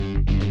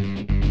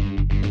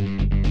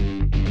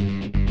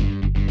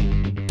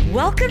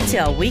Welcome to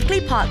our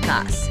weekly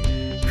podcast,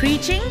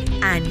 Preaching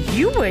and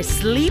You Were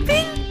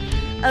Sleeping?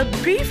 A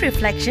brief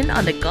reflection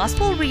on the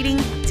gospel reading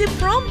to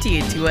prompt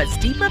you towards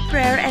deeper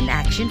prayer and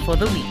action for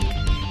the week.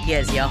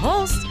 Here's your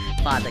host,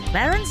 Father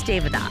Clarence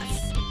Devadas.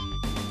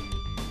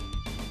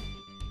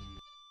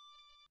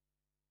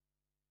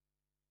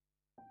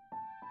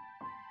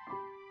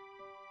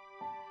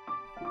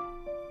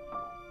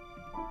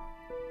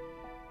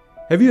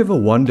 Have you ever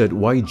wondered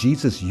why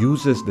Jesus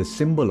uses the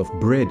symbol of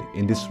bread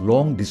in this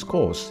long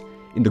discourse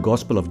in the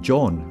Gospel of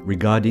John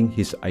regarding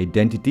his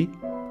identity?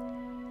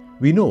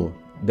 We know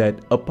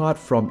that apart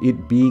from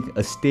it being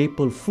a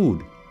staple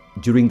food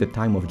during the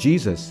time of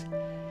Jesus,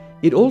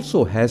 it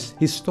also has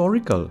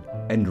historical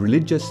and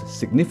religious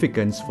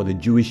significance for the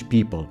Jewish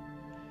people,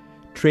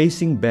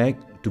 tracing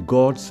back to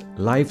God's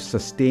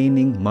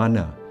life-sustaining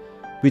manna,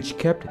 which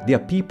kept their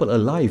people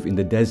alive in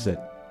the desert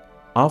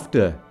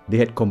after they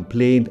had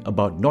complained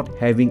about not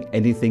having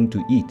anything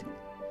to eat.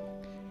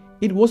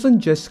 It wasn't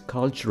just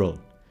cultural,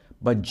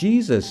 but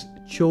Jesus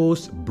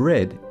chose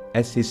bread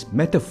as his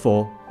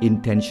metaphor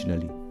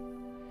intentionally.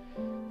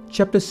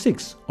 Chapter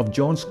 6 of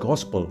John's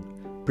Gospel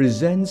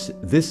presents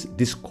this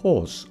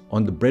discourse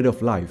on the bread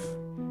of life.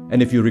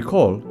 And if you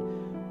recall,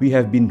 we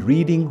have been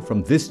reading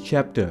from this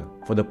chapter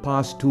for the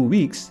past 2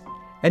 weeks,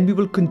 and we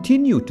will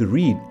continue to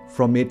read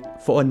from it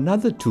for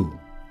another 2.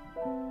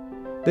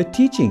 The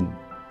teaching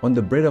on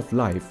the bread of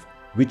life,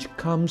 which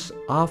comes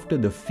after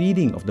the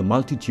feeding of the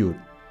multitude,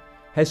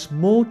 has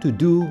more to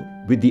do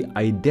with the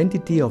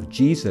identity of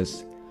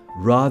Jesus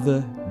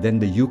rather than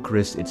the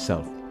Eucharist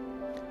itself.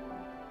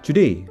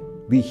 Today,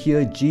 we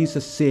hear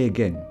Jesus say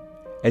again,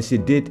 as he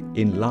did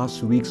in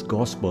last week's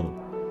Gospel,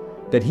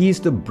 that he is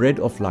the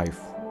bread of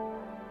life.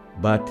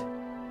 But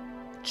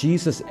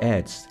Jesus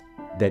adds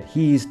that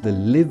he is the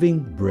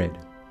living bread.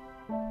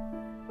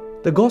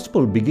 The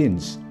Gospel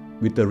begins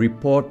with a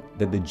report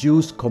that the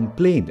Jews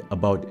complained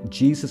about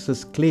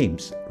Jesus'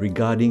 claims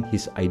regarding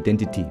his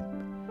identity.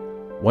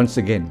 Once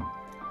again,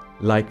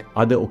 like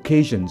other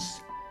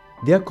occasions,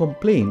 their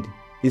complaint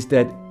is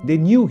that they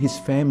knew his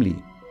family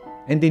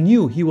and they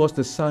knew he was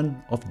the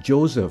son of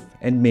Joseph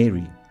and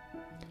Mary.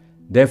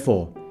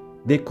 Therefore,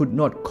 they could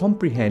not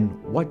comprehend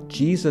what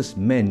Jesus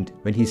meant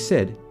when he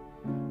said,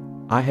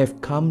 "I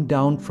have come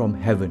down from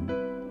heaven."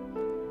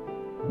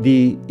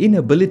 The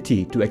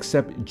inability to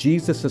accept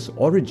Jesus'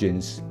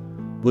 origins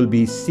will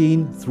be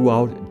seen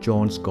throughout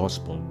John's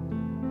Gospel.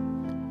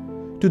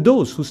 To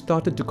those who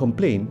started to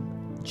complain,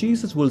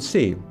 Jesus will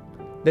say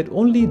that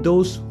only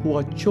those who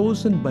are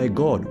chosen by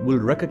God will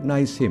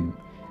recognize him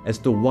as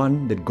the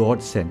one that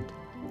God sent.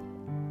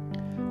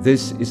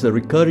 This is a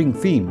recurring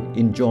theme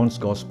in John's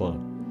Gospel,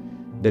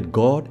 that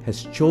God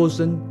has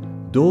chosen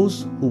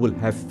those who will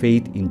have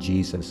faith in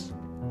Jesus.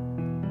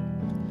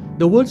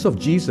 The words of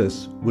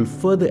Jesus will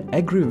further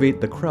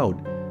aggravate the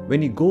crowd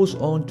when he goes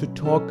on to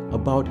talk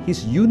about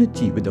his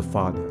unity with the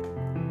Father.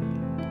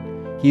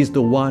 He is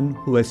the one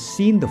who has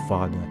seen the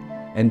Father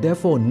and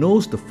therefore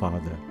knows the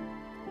Father.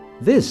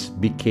 This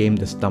became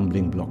the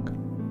stumbling block.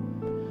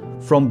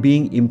 From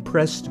being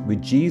impressed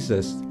with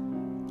Jesus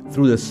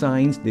through the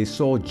signs they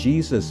saw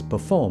Jesus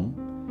perform,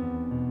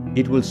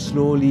 it will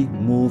slowly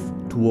move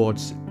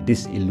towards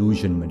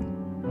disillusionment.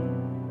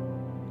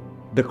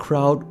 The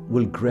crowd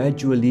will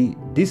gradually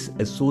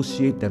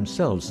disassociate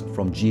themselves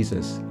from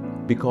Jesus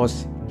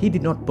because he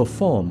did not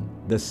perform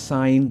the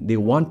sign they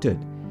wanted,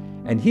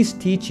 and his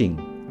teaching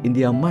in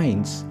their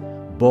minds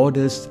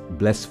borders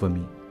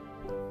blasphemy.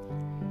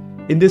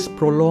 In this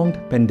prolonged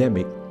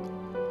pandemic,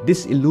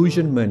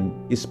 disillusionment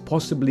is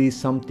possibly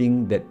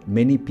something that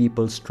many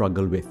people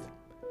struggle with.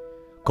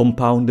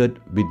 Compounded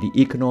with the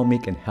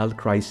economic and health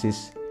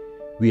crisis,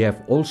 we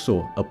have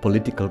also a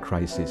political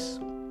crisis.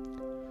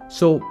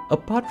 So,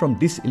 apart from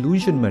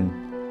disillusionment,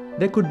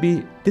 there could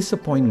be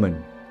disappointment,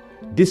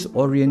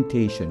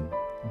 disorientation,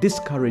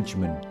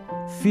 discouragement,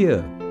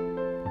 fear,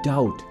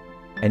 doubt,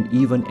 and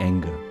even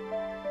anger.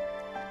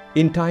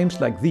 In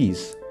times like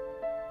these,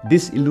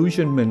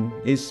 disillusionment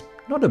is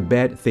not a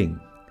bad thing,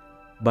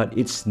 but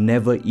it's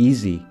never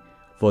easy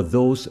for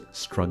those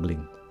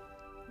struggling.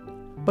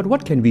 But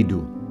what can we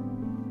do?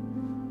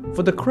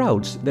 For the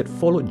crowds that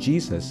followed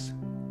Jesus,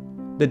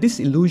 the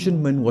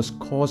disillusionment was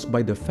caused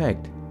by the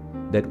fact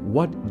that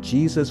what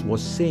Jesus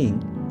was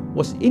saying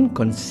was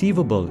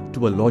inconceivable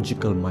to a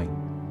logical mind.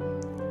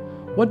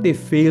 What they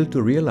failed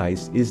to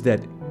realize is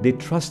that they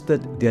trusted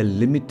their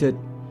limited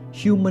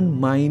human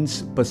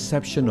mind's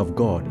perception of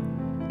God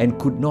and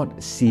could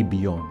not see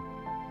beyond.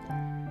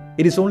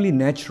 It is only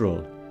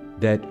natural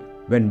that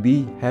when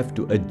we have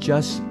to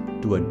adjust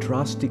to a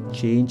drastic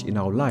change in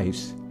our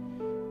lives,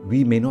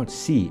 we may not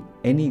see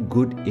any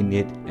good in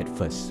it at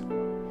first.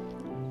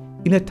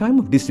 In a time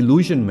of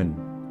disillusionment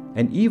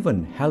and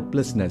even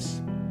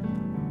helplessness,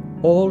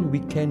 all we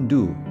can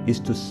do is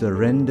to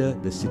surrender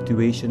the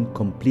situation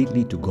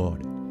completely to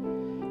God,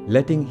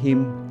 letting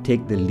him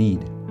take the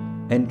lead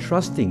and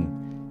trusting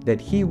that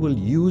he will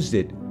use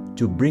it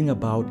to bring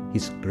about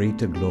his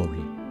greater glory.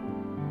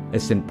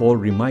 As St. Paul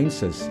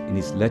reminds us in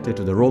his letter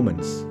to the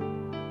Romans,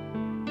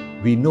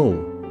 we know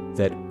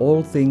that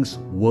all things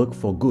work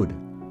for good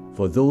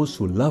for those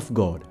who love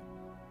God,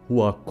 who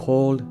are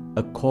called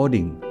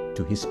according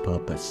to His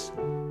purpose.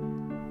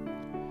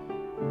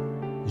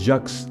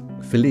 Jacques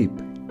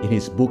Philippe, in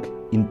his book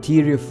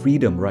Interior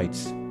Freedom,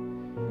 writes,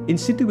 "In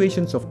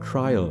situations of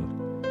trial,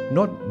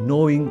 not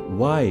knowing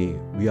why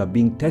we are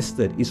being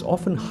tested is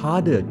often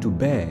harder to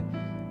bear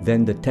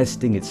than the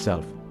testing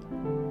itself.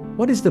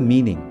 What is the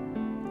meaning?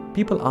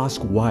 People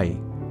ask why,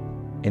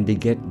 and they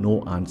get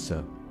no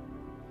answer.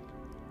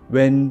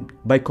 When,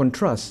 by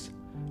contrast,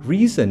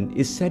 reason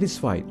is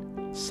satisfied,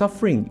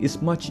 suffering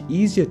is much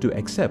easier to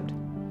accept.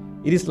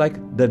 It is like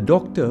the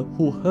doctor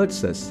who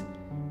hurts us.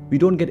 We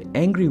don't get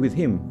angry with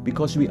him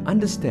because we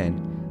understand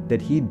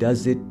that he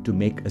does it to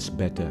make us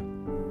better."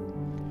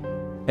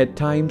 At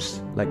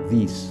times like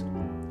these,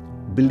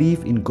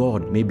 belief in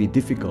God may be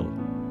difficult,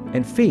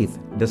 and faith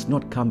does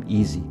not come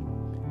easy.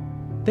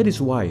 That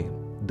is why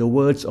the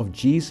words of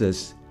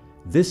Jesus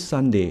this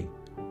Sunday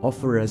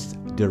offer us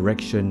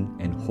direction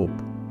and hope.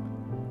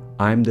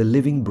 "I am the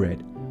living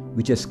bread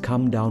which has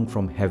come down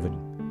from heaven.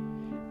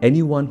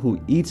 Anyone who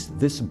eats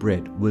this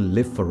bread will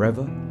live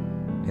forever,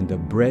 and the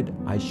bread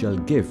I shall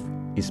give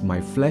is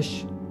my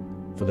flesh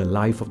for the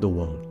life of the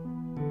world."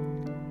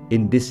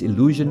 In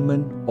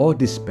disillusionment or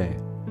despair,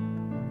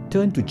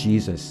 turn to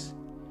Jesus,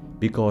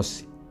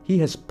 because He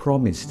has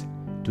promised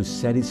to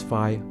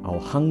satisfy our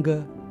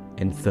hunger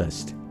and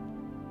thirst.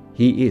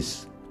 He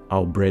is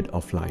our bread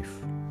of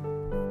life.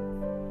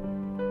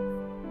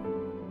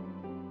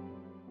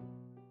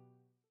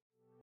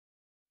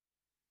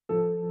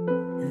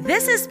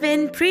 This has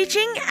been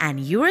Preaching and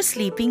You Were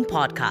Sleeping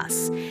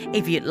podcast.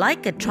 If you'd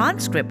like a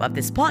transcript of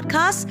this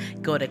podcast,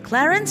 go to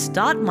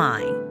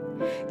clarence.my.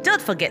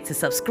 Don't forget to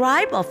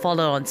subscribe or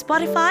follow on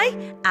Spotify,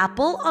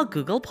 Apple, or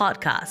Google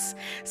Podcasts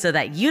so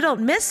that you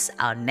don't miss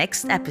our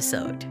next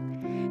episode.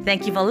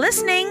 Thank you for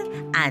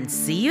listening and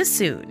see you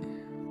soon.